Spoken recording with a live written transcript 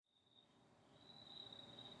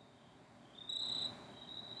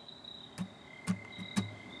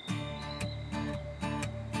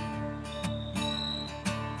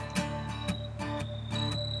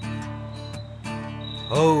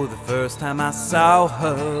Oh, the first time I saw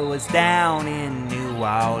her was down in New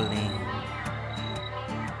Orleans,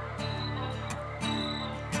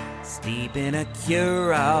 steep in a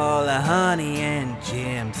cure all of honey and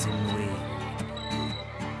Jameson weed.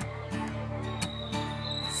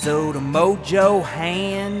 Sewed a mojo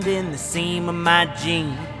hand in the seam of my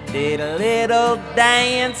jean, did a little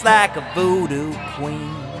dance like a voodoo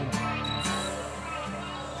queen.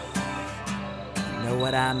 You know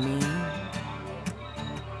what I mean?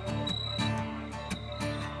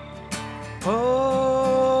 Oh,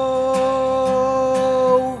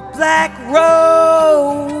 black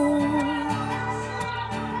rose,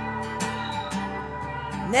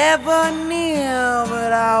 never near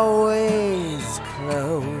but always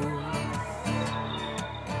close,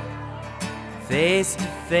 face to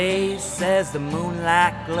face as the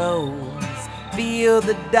moonlight glows, feel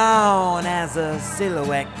the dawn as a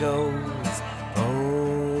silhouette goes.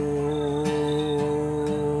 Oh,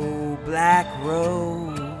 black rose.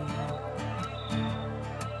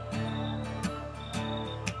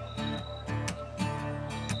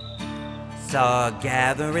 Saw her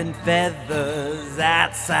gathering feathers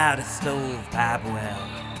outside of stovepipe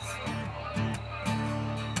wells.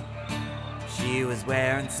 She was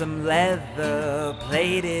wearing some leather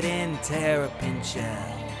plated in terrapin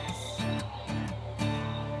shells.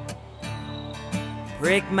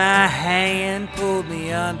 Pricked my hand, pulled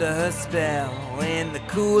me under her spell, in the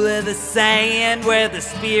cool of the sand where the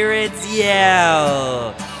spirits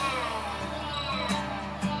yell.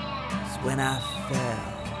 It's when I fell.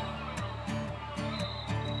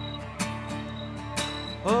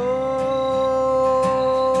 Oh,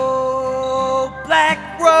 black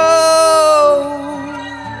rose,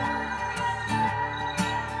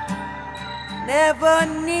 never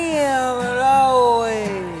near but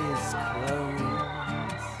always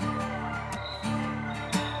close,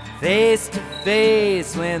 face to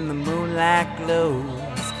face when the moonlight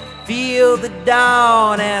glows, feel the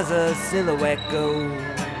dawn as a silhouette goes.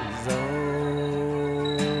 Oh,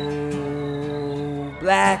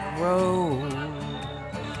 black rose.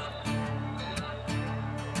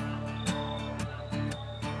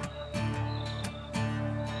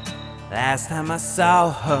 Last time I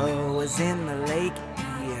saw her was in the Lake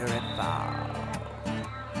Erie fall.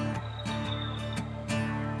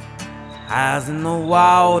 Eyes in the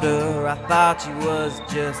water, I thought she was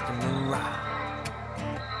just a mirage.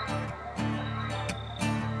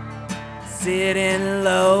 Sitting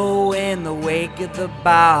low in the wake of the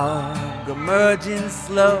bog, emerging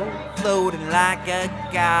slow, floating like a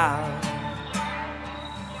god.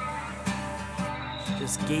 She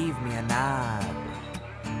just gave me a nod.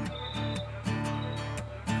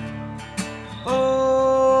 Oh,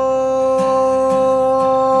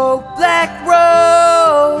 black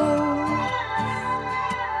rose,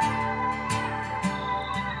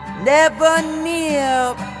 never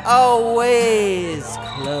near, but always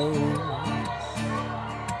close,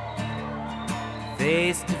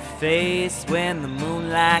 face to face when the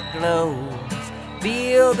moonlight glows,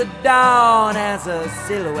 feel the dawn as a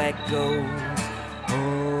silhouette goes.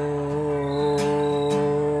 Oh,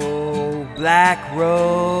 black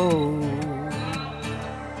rose.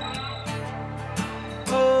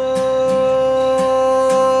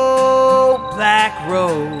 Black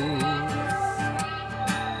rose.